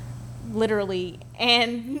 Literally.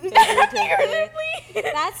 And figuratively.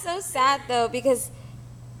 That's so sad, though, because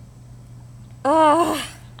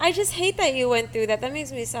I just hate that you went through that. That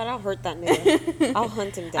makes me sad. I'll hurt that nigga. I'll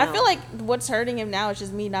hunt him down. I feel like what's hurting him now is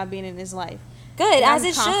just me not being in his life. Good, and as I'm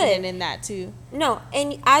it confident should. in that too. No,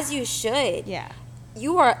 and as you should. Yeah.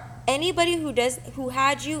 You are anybody who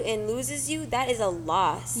had you and loses you. That is a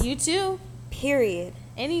loss. You too. Period.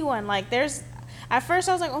 Anyone, like, there's. At first,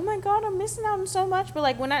 I was like, oh my god, I'm missing out on so much. But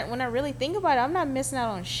like when I really think about it, I'm not missing out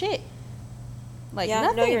on shit. Like,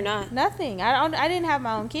 nothing. No, you're not. Nothing. I didn't have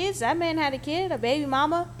my own kids. That man had a kid, a baby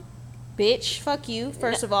mama. Bitch, fuck you,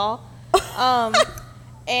 first of all.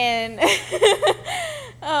 And like,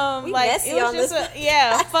 it was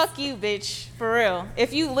just fuck you, bitch, for real.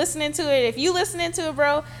 If you listening to it,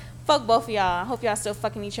 bro, fuck both of y'all. I hope y'all still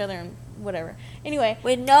fucking each other and whatever. Anyway,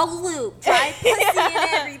 with no lube, try pussy and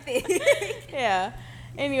everything. Yeah.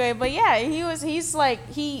 Anyway, but yeah, he's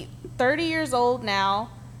 30 years old now,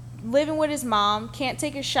 living with his mom, can't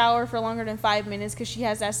take a shower for longer than 5 minutes because she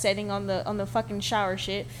has that setting on the fucking shower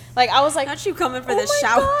shit. Like, I was like, not you coming for the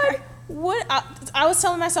shower. God. What I was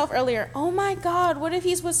telling myself earlier, oh my god, what if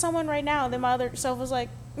he's with someone right now? Then my other self was like,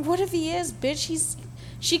 what if he is, bitch?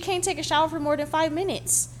 She can't take a shower for more than 5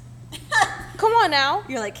 minutes. Come on now.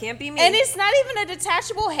 You're like, can't be me. And it's not even a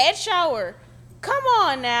detachable head shower. Come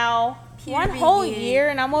on now. Period. 1 whole year,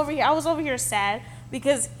 and I was over here sad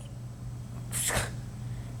because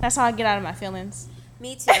that's how I get out of my feelings.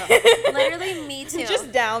 Me too. Literally, me too.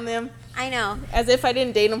 Just down them. I know. As if I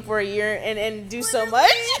didn't date him for a year and do so much.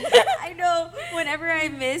 I know. Whenever I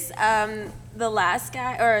miss the last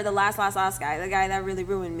guy, or the last guy, the guy that really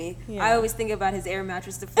ruined me, I always think about his air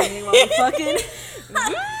mattress deflating while I'm fucking.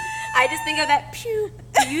 I just think of that, pew.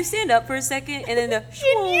 Do you stand up for a second? And then the,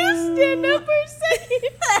 Can you stand up for a second?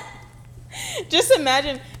 Just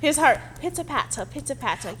imagine his heart, pizza patta, pizza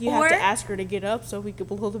patta. You have Or- to ask her to get up so we could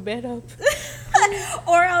blow the bed up.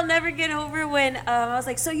 Or I'll never get over when I was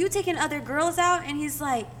like, so you taking other girls out? And he's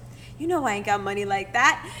like, you know I ain't got money like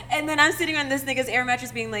that. And then I'm sitting on this nigga's air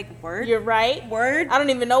mattress being like, word? You're right. Word? I don't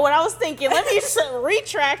even know what I was thinking. Let me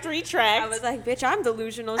retract. I was like, bitch, I'm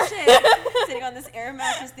delusional shit. Sitting on this air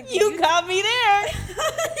mattress thinking You got me there.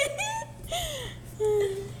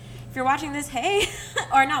 If you're watching this, hey.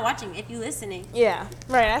 Or not watching, if you listening. Yeah,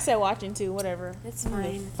 right. I said watching too. Whatever. It's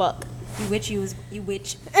fine. Fuck. You wish you was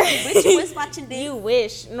watching this. You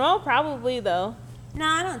wish. No, probably though. No,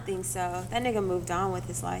 I don't think so. That nigga moved on with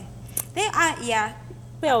his life. They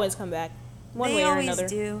always come back, one they way or always another.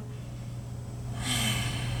 do.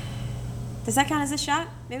 Does that count as a shot?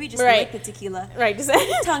 Maybe just Right. like the tequila. Right. Just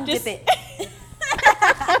Tongue just, dip it.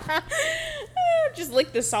 Just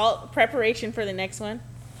lick the salt. Preparation for the next one.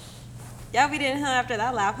 Yeah, we didn't after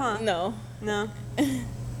that laugh, huh? No. No.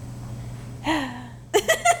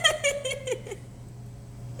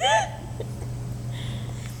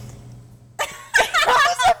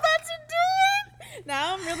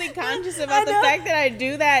 Now I'm really conscious about the fact that I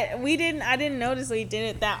do that. I didn't notice we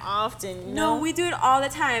did it that often. You know? No, we do it all the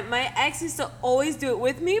time. My ex used to always do it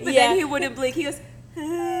with me, but Yeah. then he wouldn't blink. He goes,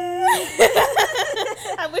 I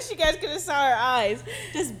wish you guys could have saw her eyes.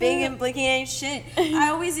 just banging, blinking ain't shit. I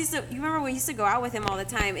always used to, you remember we used to go out with him all the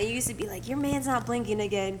time, and you used to be like, your man's not blinking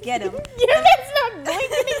again, get him. Your man's not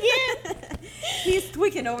blinking again. He's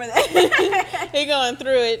tweaking over there. He going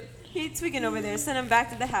through it. He's tweaking over there. Send him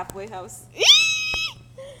back to the halfway house.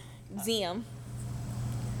 Zim.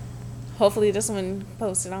 Hopefully this one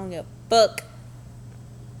posted. I don't give a fuck.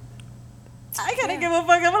 I gotta give a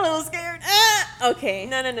fuck. I'm a little scared. Okay.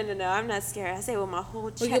 No. I'm not scared. I say it with my whole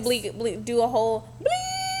chest. We could do a whole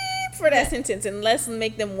bleep for that sentence and let's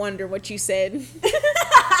make them wonder what you said.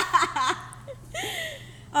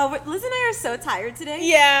 Oh, Liz and I are so tired today.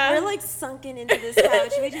 Yeah. We're like sunken into this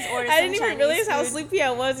couch. We just ordered some I didn't even Chinese realize how food. sleepy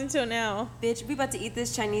I was until now. Bitch, we about to eat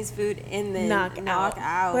this Chinese food and then Knock out.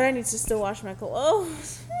 But I need to still wash my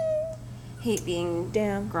clothes. Hate being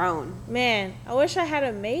Damn. grown. Man, I wish I had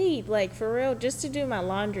a maid, like for real, just to do my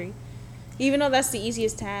laundry. Even though that's the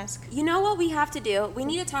easiest task. You know what we have to do? We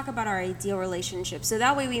need to talk about our ideal relationship. So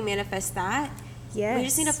that way we manifest that. Yes. We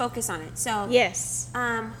just need to focus on it. So Yes.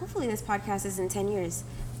 hopefully this podcast is in 10 years.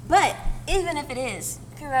 But even if it is,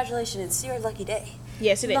 congratulations, it's your lucky day.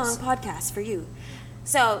 Yes, it Long is. podcast for you.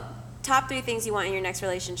 So, top 3 things you want in your next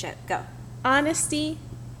relationship. Go. Honesty,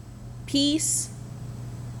 peace,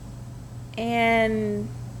 and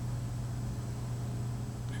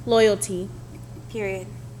loyalty. Period.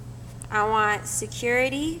 I want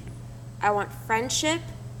security. I want friendship.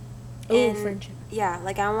 Ooh, and- friendship. Yeah,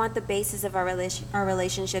 like I want the basis of our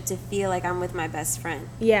relationship to feel like I'm with my best friend.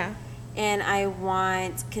 Yeah. And I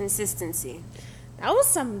want consistency. That was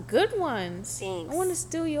some good ones. Thanks. I want to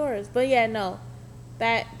steal yours. But yeah, no.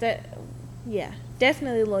 Yeah,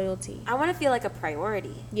 definitely loyalty. I want to feel like a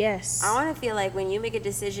priority. Yes. I want to feel like when you make a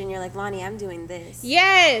decision, you're like, Lonnie, I'm doing this.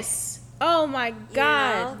 Yes. Oh my You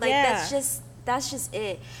God. know? Like yeah. that's just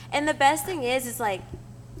it. And the best thing is like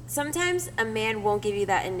sometimes a man won't give you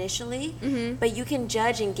that initially, but you can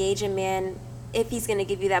judge and gauge a man if he's going to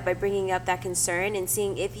give you that by bringing up that concern and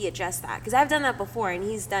seeing if he adjusts that. Because I've done that before and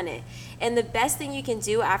he's done it. And the best thing you can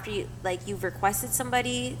do after you've requested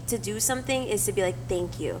somebody to do something is to be like,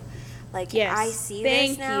 thank you. Like, Yes. I see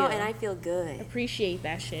Thank this now you. and I feel good. Appreciate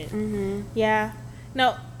that shit. Yeah.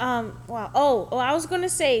 No, wow. Oh, I was going to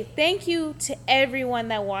say thank you to everyone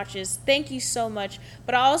that watches. Thank you so much.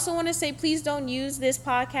 But I also want to say please don't use this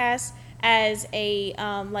podcast as a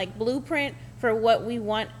like blueprint for what we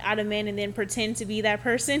want out of men and then pretend to be that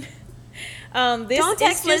person. Don't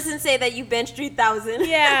text Liz and say that you benched 3,000.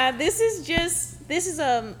 Yeah, this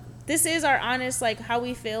is our honest, like, how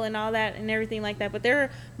we feel and all that and everything like that. But there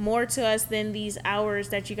are more to us than these hours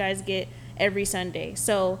that you guys get every Sunday.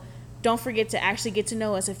 So don't forget to actually get to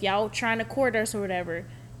know us. If y'all trying to court us or whatever,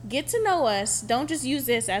 get to know us. Don't just use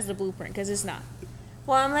this as the blueprint, because it's not.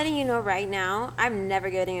 Well, I'm letting you know right now, I'm never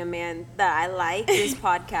getting a man that I like this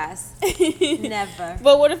podcast. Never.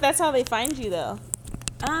 But what if that's how they find you, though?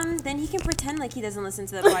 Then he can pretend like he doesn't listen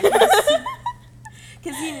to the podcast.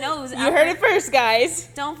 Because he knows. You heard it first, guys.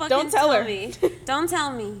 Don't fucking Don't tell her. me. Don't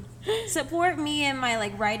tell me. Support me in my,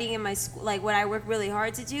 like, writing in my school, like, what I work really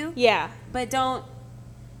hard to do. Yeah, But don't.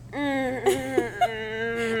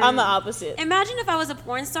 I'm the opposite. Imagine if I was a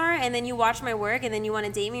porn star and then you watch my work and then you want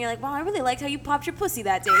to date me. You're like, wow, I really liked how you popped your pussy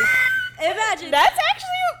that day. Imagine. That's actually...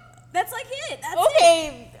 That's like it. That's it.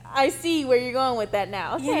 Okay, I see where you're going with that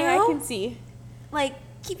now. Okay, You know? I can see. Like,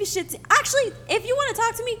 keep your shit. Actually, if you want to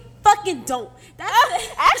talk to me, fucking don't. That's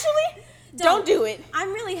Actually, don't do it.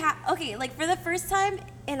 I'm really happy. Okay, like for the first time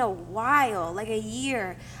in a while, like a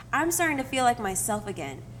year, I'm starting to feel like myself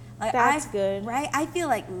again. Like That's good. Right? I feel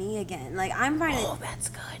like me again. Like I'm trying to. Oh, that's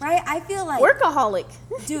good. Right? I feel like Workaholic.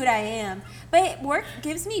 dude, I am. But work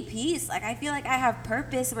gives me peace. Like I feel like I have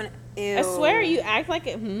purpose when. Ew. I swear, you act like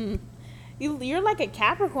a. You're like a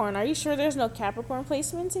Capricorn. Are you sure there's no Capricorn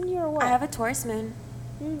placements in you or what? I have a Taurus moon.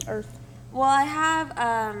 Earth. Well, I have.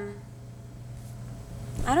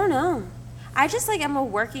 I don't know. I just like I'm a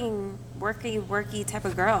worky type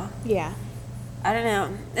of girl. Yeah. I don't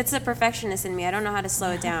know. It's a perfectionist in me. I don't know how to slow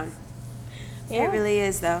it down. Yeah. It really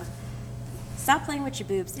is, though. Stop playing with your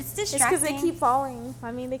boobs. It's It's distracting. because they keep falling.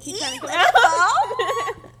 I mean, they keep trying to Ew, come let out.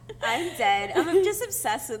 it I'm dead. I'm just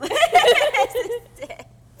obsessed with it.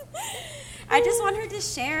 I just want her to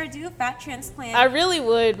share, do a fat transplant. I really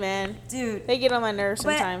would, man. Dude. They get on my nerves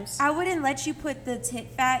But sometimes. I wouldn't let you put the tit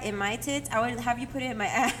fat in my tits. I would have you put it in my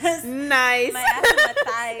ass. Nice. My ass and my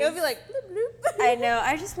thighs. It'll be like, bloop, bloop. I know.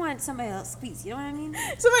 I just want somebody else squeeze. You know what I mean?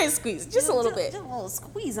 Somebody squeeze just a little bit. Just a little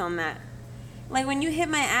squeeze on that. Like when you hit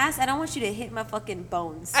my ass, I don't want you to hit my fucking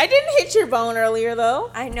bones. I didn't hit your bone earlier,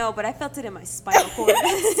 though. I know, but I felt it in my spinal cord.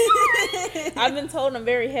 I've been told I'm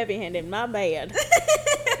very heavy-handed. My bad.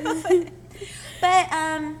 But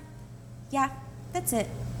yeah, that's it.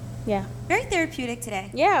 Yeah. Very therapeutic today.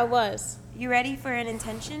 Yeah, it was. You ready for an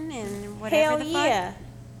intention and whatever Hell the yeah.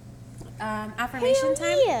 fuck? Affirmation Hell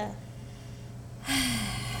time. yeah.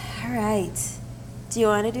 All right. Do you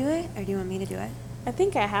want to do it, or do you want me to do it? I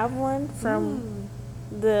think I have one from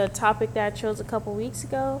the topic that I chose a couple weeks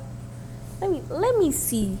ago. Let me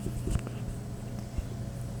see.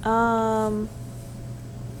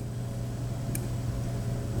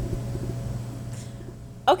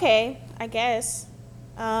 Okay, I guess.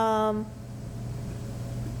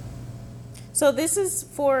 So this is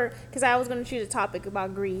for, because I was going to choose a topic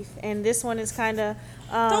about grief, and this one is kind of.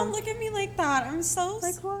 Don't look at me like that. I'm so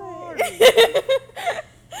Like sorry.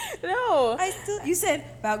 No. You said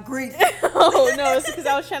about grief. Oh no, it's because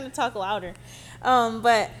I was trying to talk louder.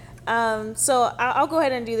 So I'll go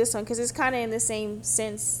ahead and do this one because it's kind of in the same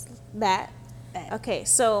sense that. Okay,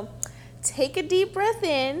 so take a deep breath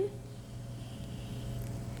in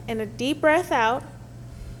and a deep breath out.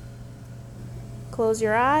 Close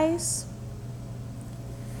your eyes.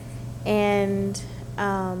 And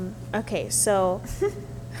okay, so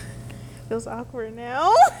feels awkward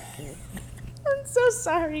now. I'm so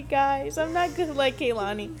sorry, guys. I'm not good like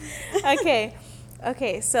Kaylani.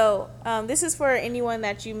 Okay. So this is for anyone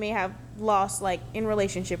that you may have lost, like in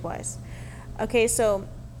relationship wise. Okay, so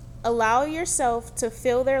allow yourself to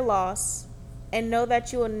feel their loss and know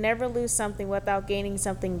that you will never lose something without gaining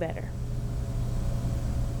something better.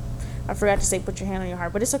 I forgot to say put your hand on your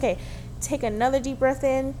heart, but it's okay. Take another deep breath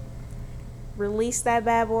in, release that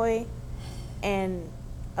bad boy, and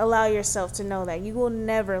allow yourself to know that you will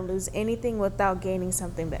never lose anything without gaining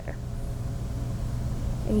something better.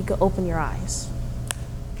 And you can open your eyes.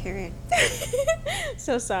 Period.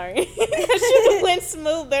 So sorry. I should have went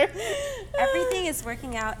smoother. Everything is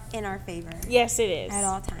working out in our favor. Yes, it is. At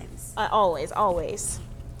all times. Always.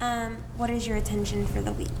 What is your intention for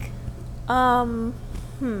the week? I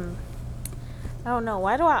don't know.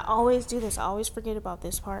 Why do I always do this? I always forget about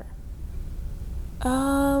this part.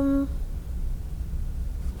 I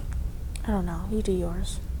don't know. You do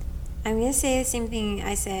yours. I'm going to say the same thing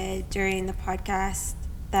I said during the podcast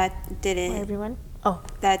that didn't... Everyone? Oh.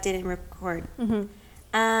 That didn't record.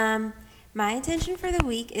 Mm-hmm. My intention for the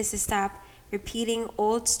week is to stop repeating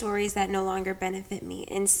old stories that no longer benefit me.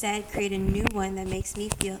 Instead, create a new one that makes me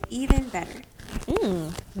feel even better.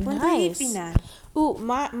 Nice. Final. Ooh,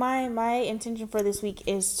 my intention for this week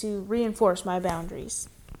is to reinforce my boundaries.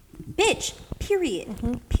 Bitch.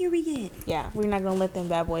 Period. Period. Yeah, we're not gonna let them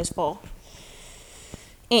bad boys fall.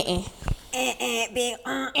 Big,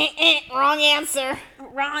 Wrong answer.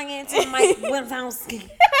 wrong answer, Mike Wazowski.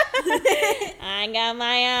 I got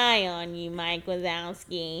my eye on you, Mike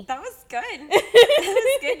Wazowski. That was good. That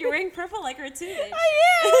was good. You're wearing purple like her too. Bitch.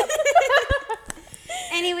 I am.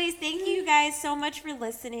 Anyways, thank you guys so much for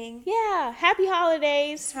listening. Yeah, happy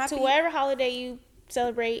holidays Happy- to whatever holiday you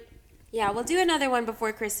celebrate. Yeah, we'll do another one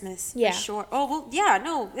before Christmas. Yeah. For sure. Oh, well, yeah,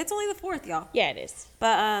 no, it's only the 4th, y'all. Yeah, it is.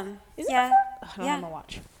 But, Is it yeah. the 4th? I don't yeah. have my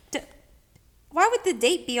watch. Why would the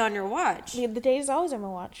date be on your watch? The date is always on my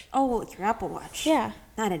watch. Oh, well, it's your Apple Watch. Yeah.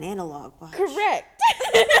 Not an analog watch. Correct.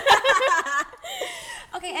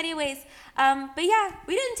 Okay, anyways, But yeah,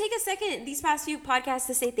 we didn't take a second these past few podcasts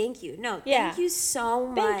to say thank you. No, Yeah. thank you so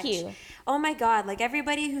much. Thank you. Oh my God, like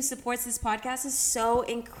everybody who supports this podcast is so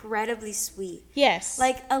incredibly sweet. Yes.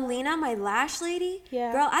 Like Alina, my lash lady.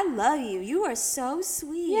 Yeah. Girl, I love you. You are so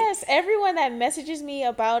sweet. Yes, everyone that messages me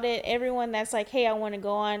about it, everyone that's like, hey, I want to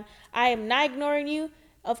go on, I am not ignoring you.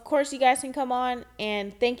 Of course, you guys can come on,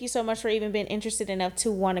 and thank you so much for even being interested enough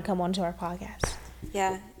to want to come on to our podcast.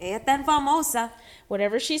 Yeah, ella es tan famosa.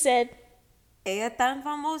 Whatever she said. Ella es tan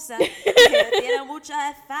famosa. Ella tiene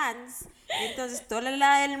muchas fans. Entonces, toda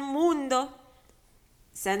la del mundo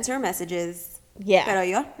sends her messages. Yeah. Pero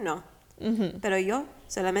yo, no. Mm-hmm. Pero yo,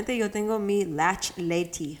 solamente yo tengo mi lash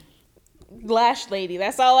lady. Lash lady,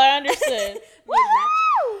 that's all I understood.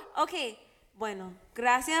 Woo! Ok, bueno,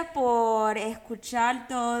 gracias por escuchar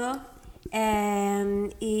todo.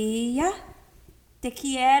 Y ya, te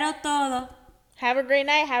quiero todo. Have a great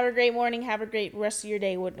night, have a great morning, have a great rest of your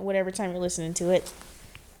day, whatever time you're listening to it.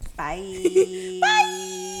 Bye. Bye.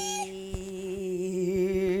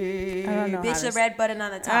 I don't know. Bitch the red button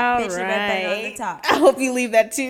on the top. All Bitch the red button on the right. top. I hope you leave that too.